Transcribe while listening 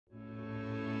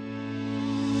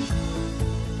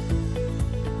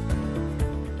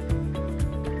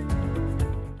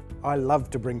I love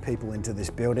to bring people into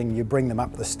this building. You bring them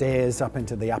up the stairs, up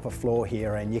into the upper floor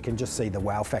here, and you can just see the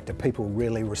wow factor. People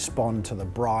really respond to the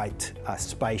bright,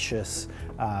 spacious,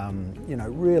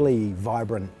 really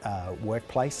vibrant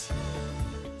workplace.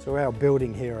 So our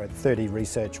building here at 30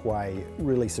 Research Way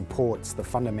really supports the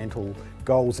fundamental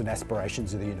goals and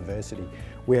aspirations of the university.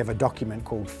 We have a document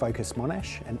called Focus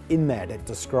Monash, and in that it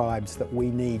describes that we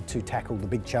need to tackle the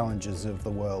big challenges of the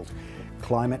world.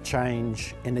 Climate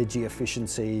change, energy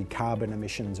efficiency, carbon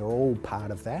emissions are all part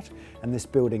of that, and this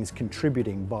building is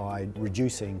contributing by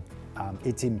reducing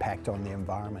its impact on the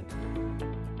environment.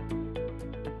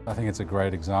 I think it's a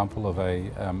great example of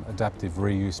an adaptive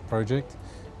reuse project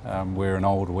where an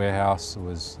old warehouse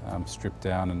was stripped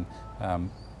down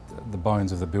and the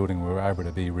bones of the building were able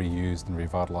to be reused and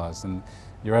revitalised, and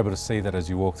you're able to see that as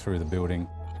you walk through the building.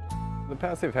 The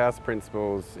passive house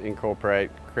principles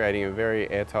incorporate creating a very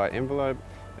airtight envelope,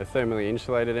 a thermally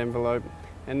insulated envelope,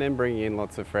 and then bringing in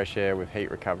lots of fresh air with heat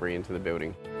recovery into the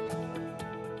building.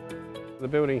 The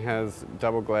building has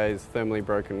double glazed thermally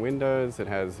broken windows, it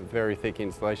has very thick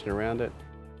insulation around it,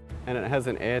 and it has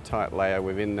an airtight layer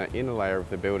within the inner layer of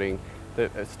the building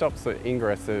that stops the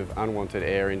ingress of unwanted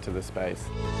air into the space.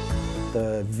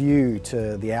 The view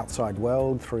to the outside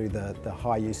world through the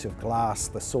high use of glass,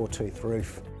 the sawtooth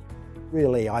roof,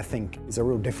 really I think is a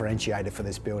real differentiator for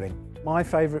this building. My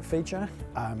favourite feature,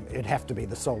 it'd have to be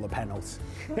the solar panels.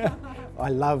 I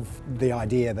love the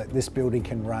idea that this building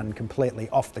can run completely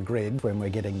off the grid when we're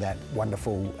getting that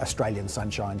wonderful Australian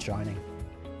sunshine shining.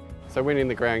 So winning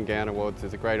the Grand Gown Awards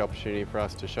is a great opportunity for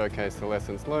us to showcase the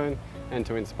lessons learned and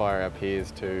to inspire our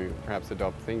peers to perhaps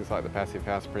adopt things like the passive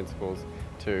house principles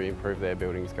to improve their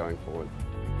buildings going forward.